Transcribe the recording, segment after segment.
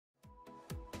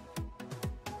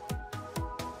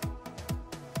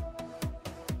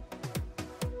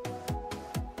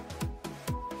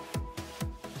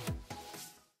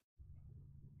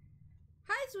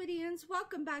Zweetians,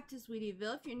 welcome back to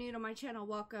Zweetieville. If you're new to my channel,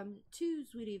 welcome to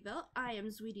Zweetieville. I am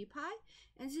Zweetie Pie,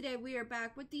 and today we are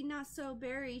back with the Not So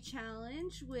Berry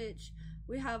challenge, which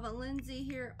we have a Lindsay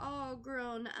here all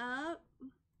grown up.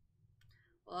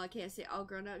 Well, I can't say all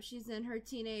grown up. She's in her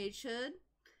teenagehood.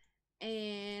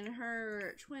 And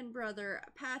her twin brother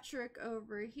Patrick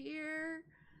over here.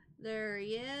 There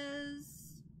he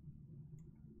is.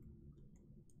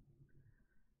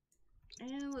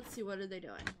 And let's see, what are they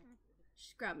doing?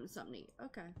 She's grabbing something to eat.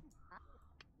 Okay.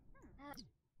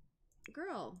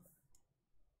 Girl.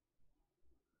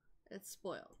 It's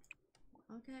spoiled.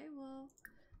 Okay, well,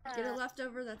 get a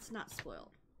leftover that's not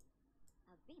spoiled.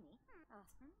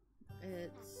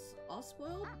 It's all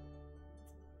spoiled?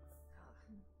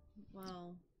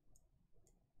 Well,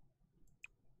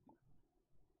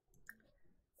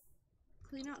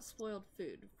 clean out spoiled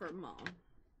food for mom.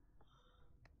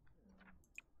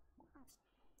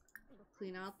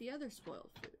 Clean out the other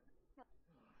spoiled food.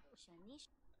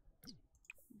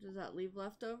 Does that leave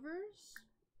leftovers?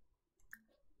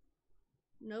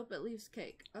 Nope, it leaves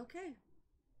cake. Okay.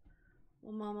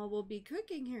 Well, Mama will be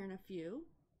cooking here in a few.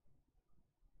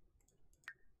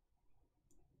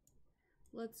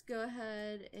 Let's go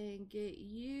ahead and get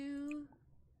you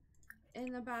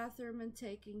in the bathroom and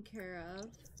taken care of.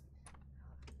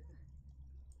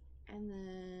 And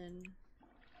then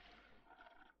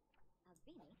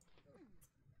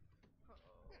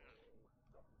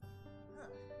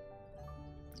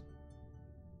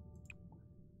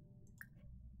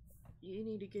you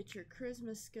need to get your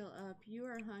charisma skill up. You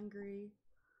are hungry.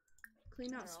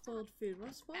 Clean out spoiled food.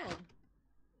 What's spoiled?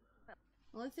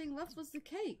 The only thing left was the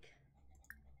cake.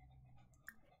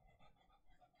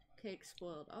 Cake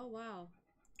spoiled. Oh wow.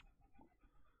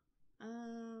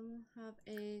 Have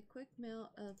a quick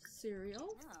meal of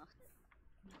cereal.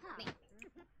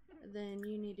 Then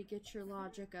you need to get your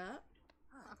logic up.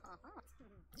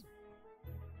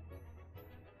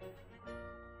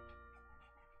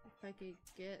 If I could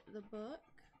get the book.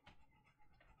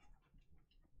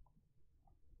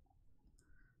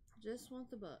 Just want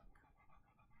the book.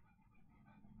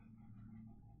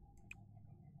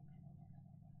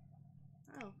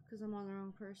 Oh, because I'm on the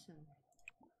wrong person.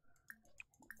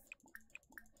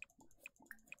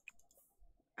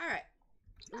 Alright.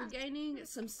 We're gaining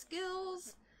some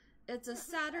skills. It's a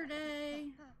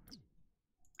Saturday.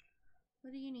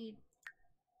 What do you need?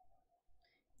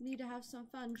 You need to have some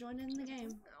fun. Join in the game.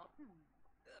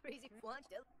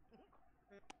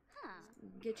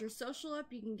 Get your social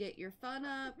up. You can get your fun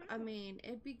up. I mean,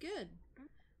 it'd be good.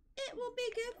 It will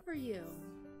be good for you.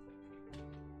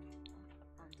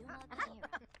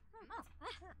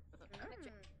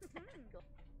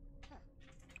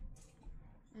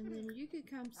 And then you could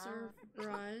come serve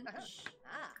brunch.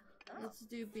 Let's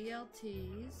do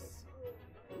BLTs.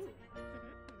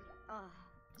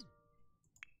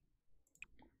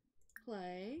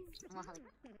 Play.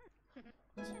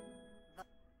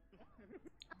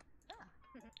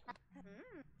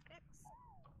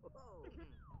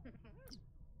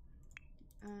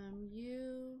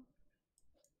 You...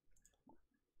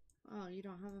 Oh, you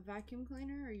don't have a vacuum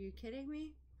cleaner? Are you kidding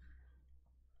me?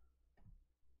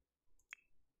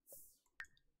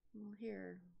 Well,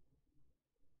 here.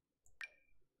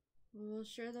 We'll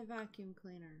share the vacuum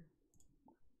cleaner.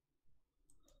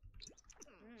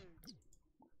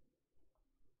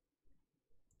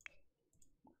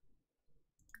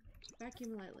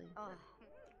 Vacuum lightly.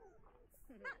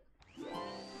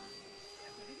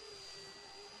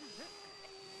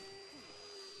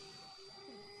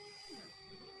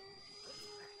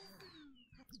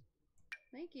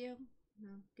 Thank you. No,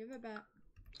 give it back.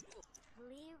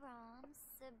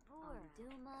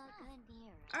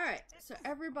 Alright, so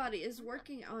everybody is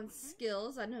working on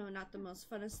skills. I know not the most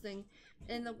funnest thing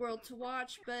in the world to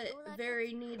watch, but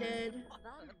very needed.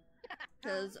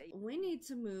 Because we need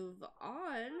to move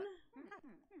on.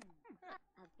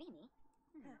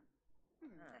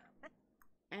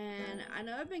 And I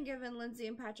know I've been giving Lindsay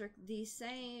and Patrick the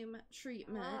same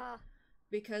treatment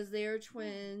because they are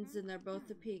twins and they're both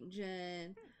the pink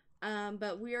gen.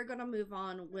 But we are going to move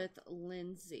on with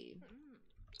Lindsay.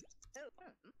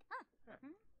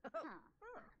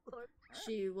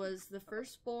 She was the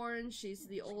firstborn. She's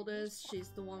the oldest. She's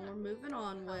the one we're moving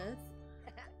on with.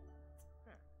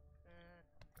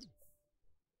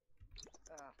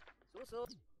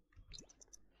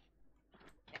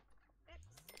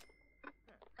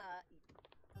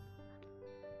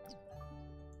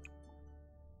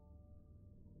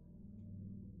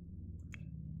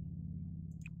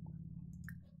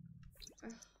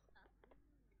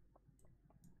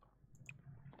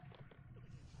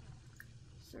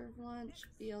 Serve lunch,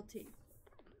 BLT.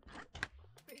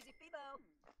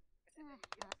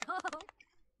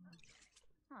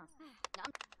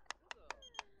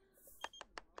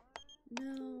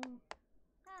 No.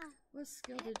 What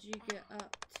skill did you get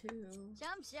up to?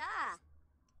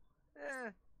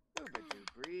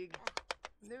 Brig.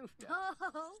 Noofda.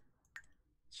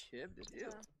 Chib to do.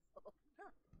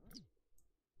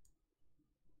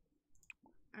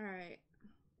 Alright.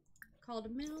 Called a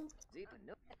mill.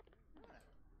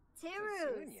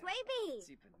 Teru, Swaby.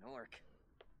 Zeepanork.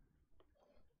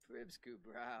 Pribsku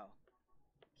brow.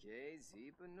 K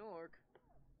Zeepanork.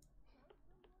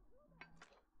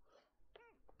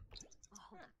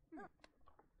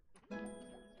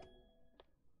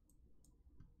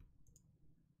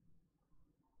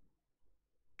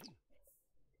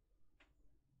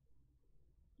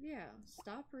 Yeah,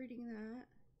 stop reading that.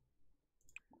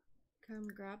 Come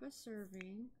grab a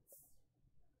serving.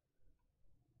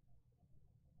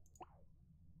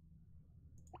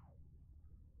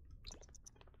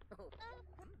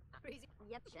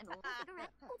 Yep,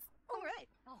 cigarette. All right.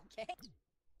 Okay.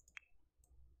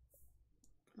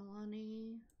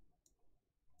 Alani.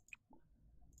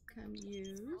 Come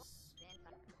use.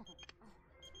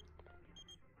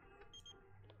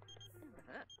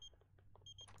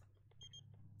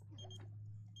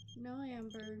 No,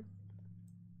 Amber.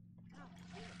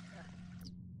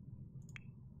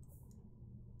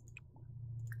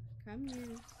 Come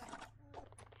use.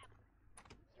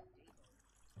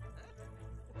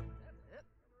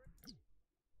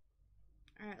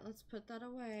 Alright, let's put that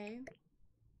away.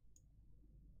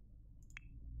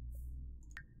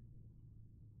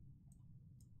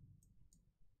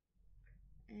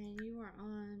 And you are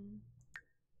on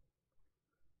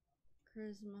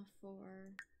Charisma 4.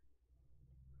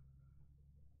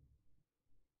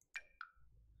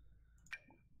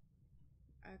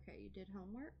 Okay, you did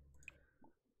homework.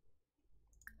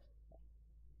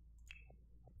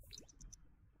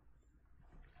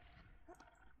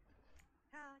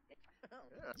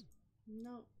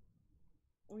 Nope.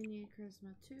 We need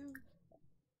Charisma 2.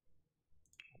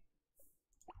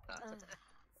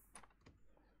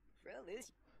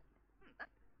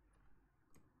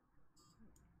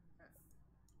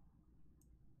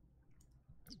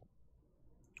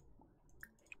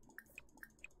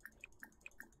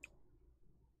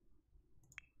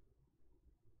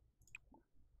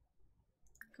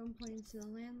 Complain to the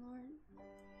landlord.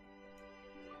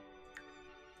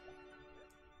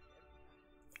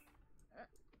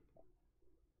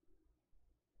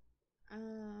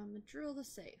 Drill the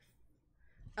safe.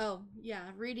 Oh,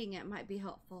 yeah, reading it might be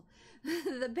helpful.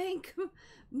 The bank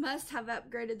must have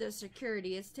upgraded their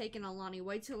security. It's taken Alani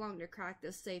way too long to crack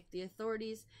this safe. The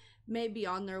authorities may be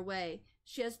on their way.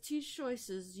 She has two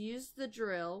choices. Use the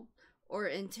drill or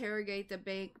interrogate the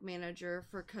bank manager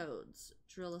for codes.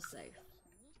 Drill a safe.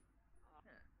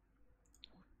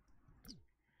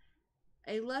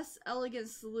 A less elegant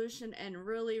solution and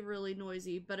really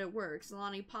noisy, but it works.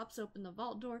 Alani pops open the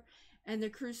vault door and the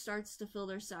crew starts to fill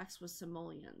their sacks with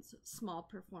simoleons. Small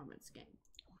performance game.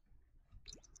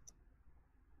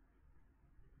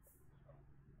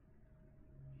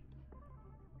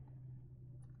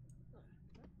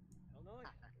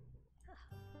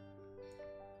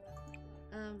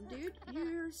 Dude,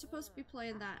 you're supposed to be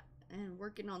playing that and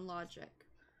working on logic.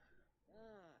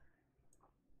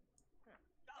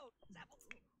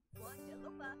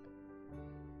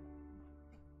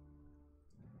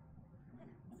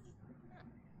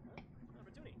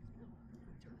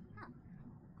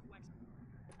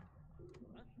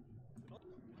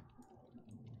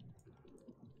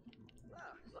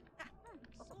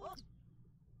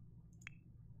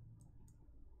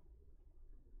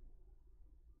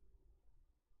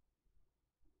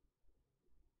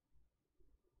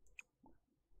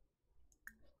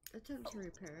 Attempt to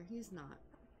repair. He's not.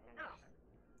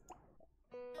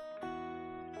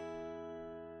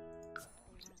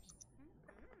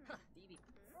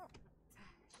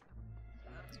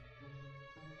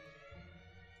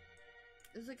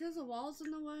 Is it because the wall's in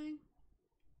the way?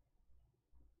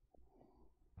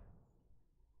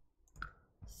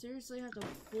 Seriously, have to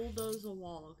bulldoze a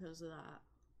wall because of that.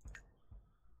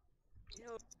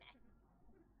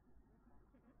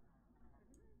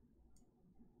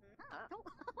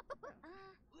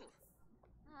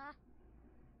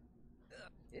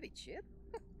 Itty chip?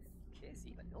 Kiss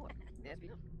even more.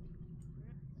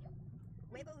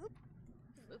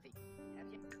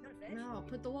 No,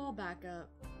 put the wall back up.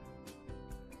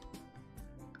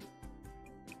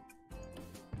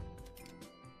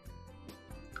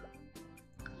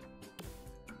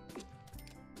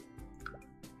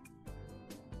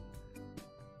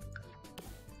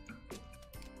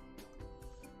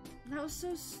 That was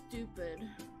so stupid.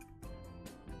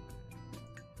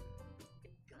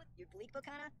 bleak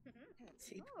bokana.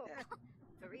 Oh.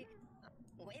 Farik.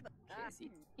 Weba.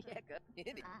 Casey. Yeka.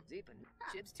 Indy. Zeepin.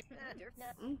 Chips.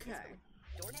 Durfna. Okay.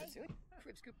 Dorna.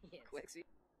 Crib scoop. Quixie.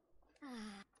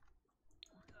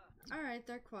 Alright,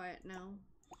 they're quiet now.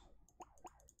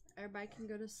 Everybody can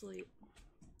go to sleep.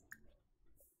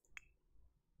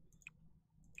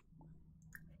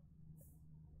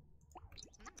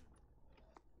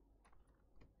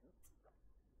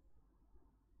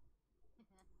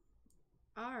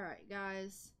 Alright,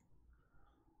 guys.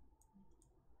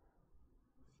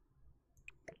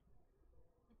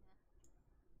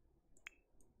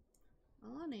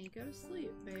 Alani, go to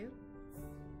sleep, babe.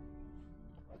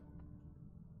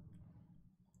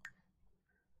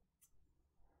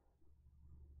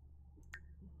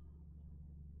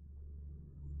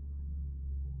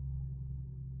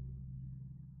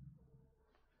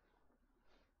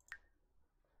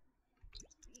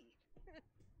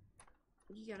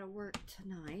 You gotta work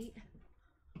tonight.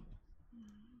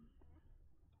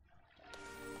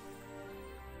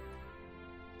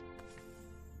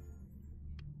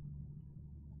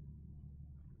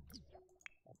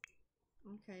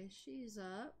 Okay, she's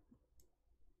up.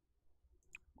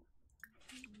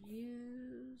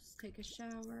 Use, take a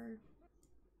shower.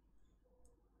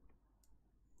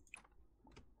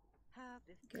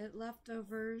 Get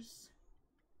leftovers.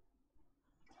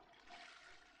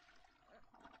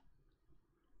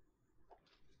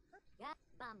 Yeah,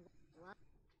 bum. What?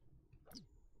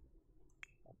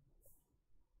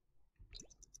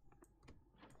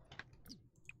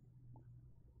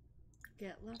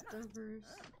 Get leftovers.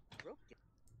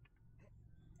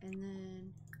 And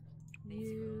then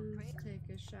use,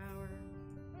 take a shower.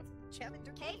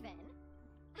 Challenger Caven.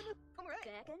 Alright.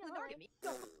 Back and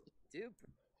Dupe.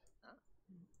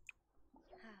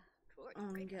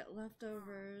 Get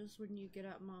leftovers when you get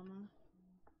up, Mama.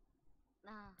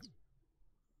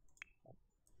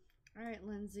 Alright,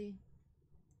 Lindsay.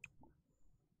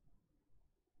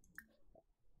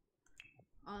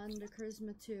 On to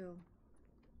Charisma 2.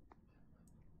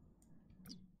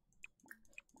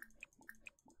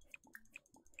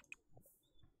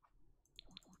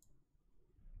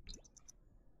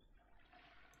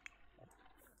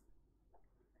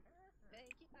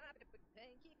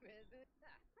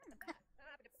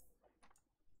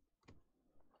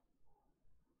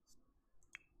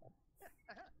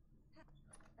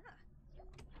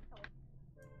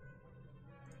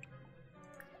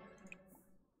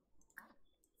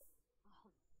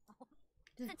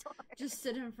 Just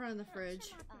sit in front of the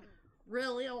fridge.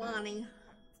 Really, Alani?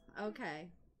 Okay.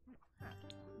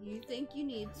 You think you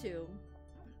need to.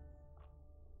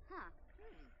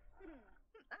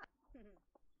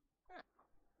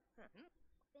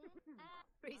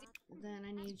 Then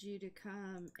I need you to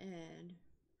come and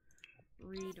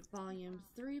read volume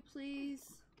 3,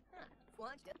 please.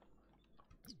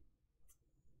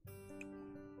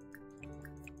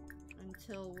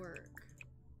 Until work.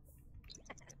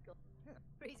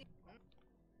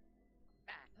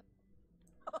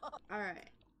 Alright.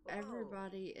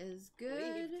 Everybody is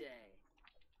good.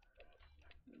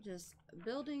 Just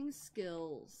building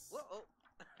skills. Whoa.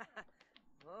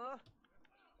 Oh.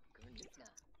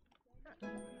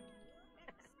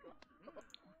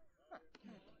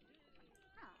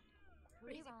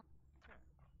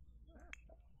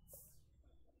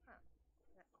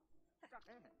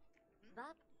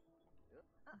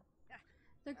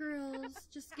 The girls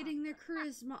just getting their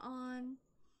charisma on.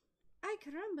 Ay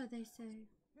caramba, they say.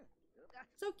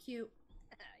 So cute.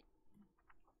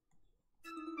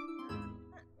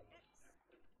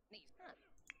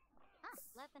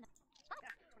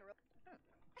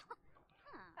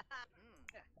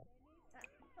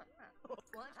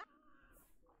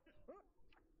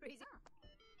 Crazy.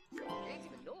 Crazy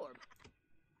the norm.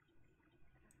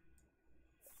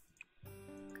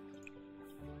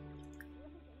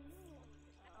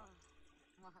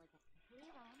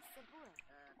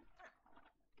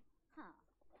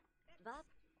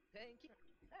 Thank you.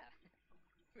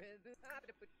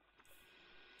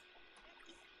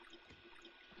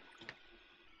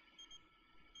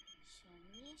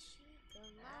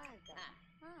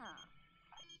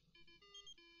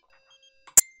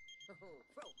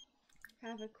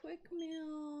 Have a quick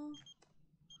meal.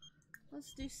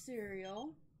 Let's do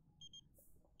cereal.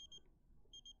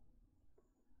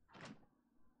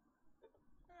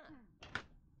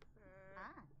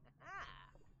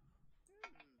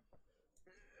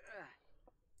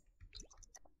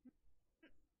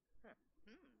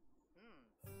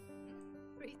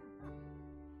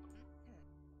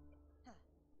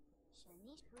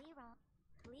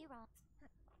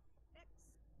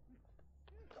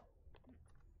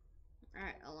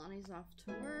 Alright, Alani's off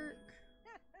to work.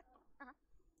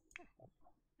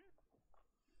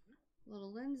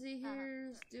 Little Lindsay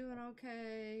here's doing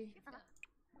okay.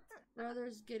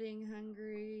 Brother's getting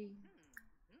hungry.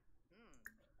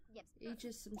 Eat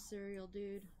you some cereal,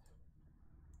 dude.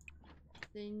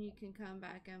 Then you can come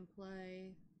back and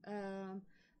play.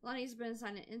 Lonnie's been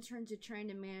assigned an intern to train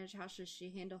and manage. How should she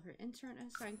handle her intern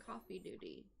assigned coffee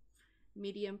duty?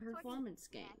 Medium performance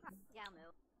game.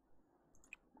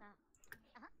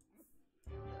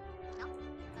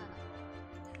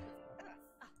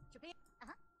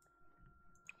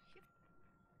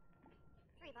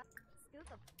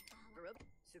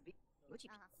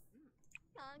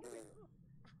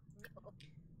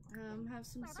 Have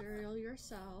some cereal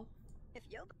yourself. If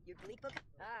yo, your gleek book.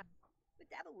 But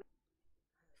that will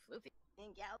floofy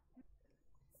and gal.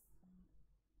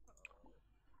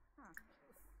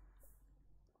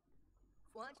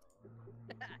 What?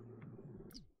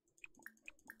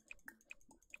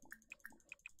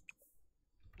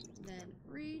 Then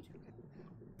read.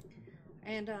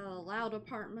 And loud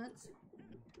apartments.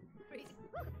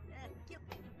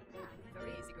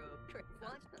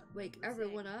 Wake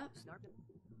everyone up.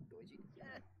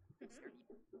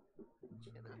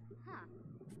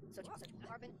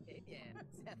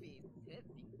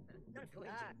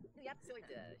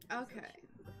 Okay.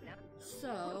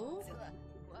 So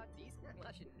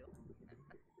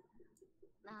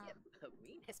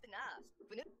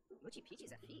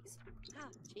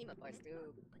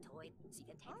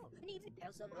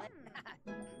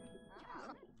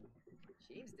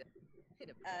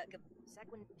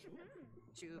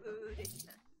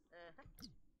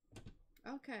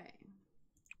okay.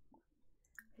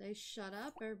 They shut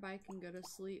up. Everybody can go to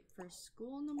sleep for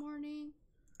school in the morning.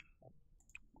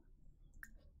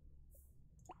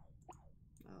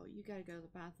 Oh, you gotta go to the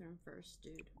bathroom first,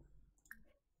 dude.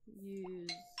 Use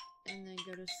and then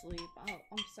go to sleep. Oh,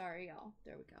 I'm sorry, y'all.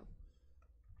 There we go.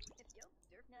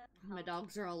 My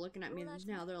dogs are all looking at me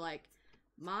now. They're like,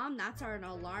 Mom, that's our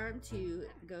alarm to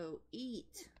go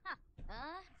eat.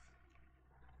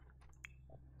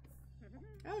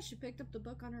 Oh, she picked up the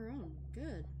book on her own.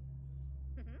 Good.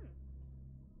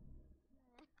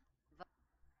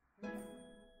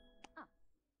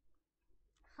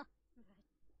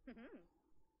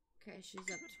 Okay, she's up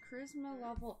to charisma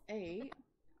level 8.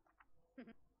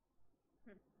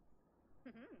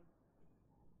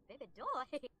 Baby doy.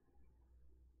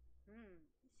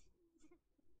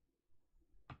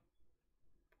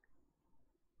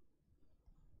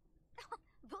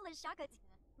 Bullish chocolate.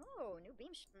 Oh, new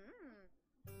beam.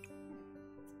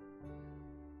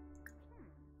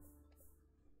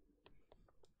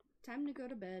 Time to go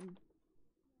to bed.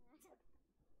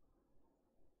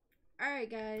 Alright,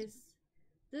 guys.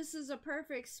 This is a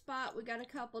perfect spot. We got a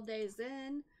couple days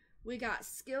in. We got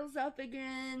skills up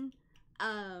again.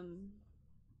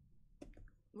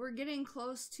 We're getting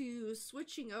close to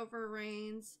switching over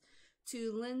reins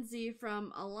to Lindsay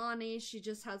from Alani. She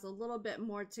just has a little bit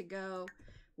more to go.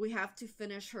 We have to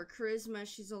finish her charisma.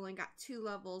 She's only got 2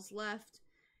 levels left.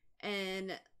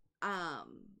 And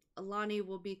Alani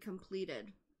will be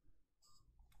completed.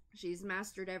 She's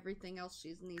mastered everything else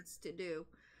she needs to do.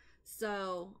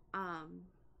 So,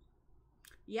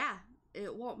 yeah,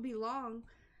 it won't be long.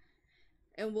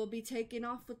 And we'll be taking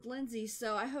off with Lindsay.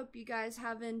 So I hope you guys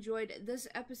have enjoyed this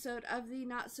episode of the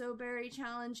Not So Berry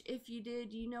Challenge. If you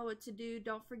did, you know what to do.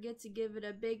 Don't forget to give it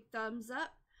a big thumbs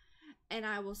up. And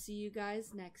I will see you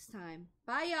guys next time.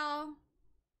 Bye, y'all.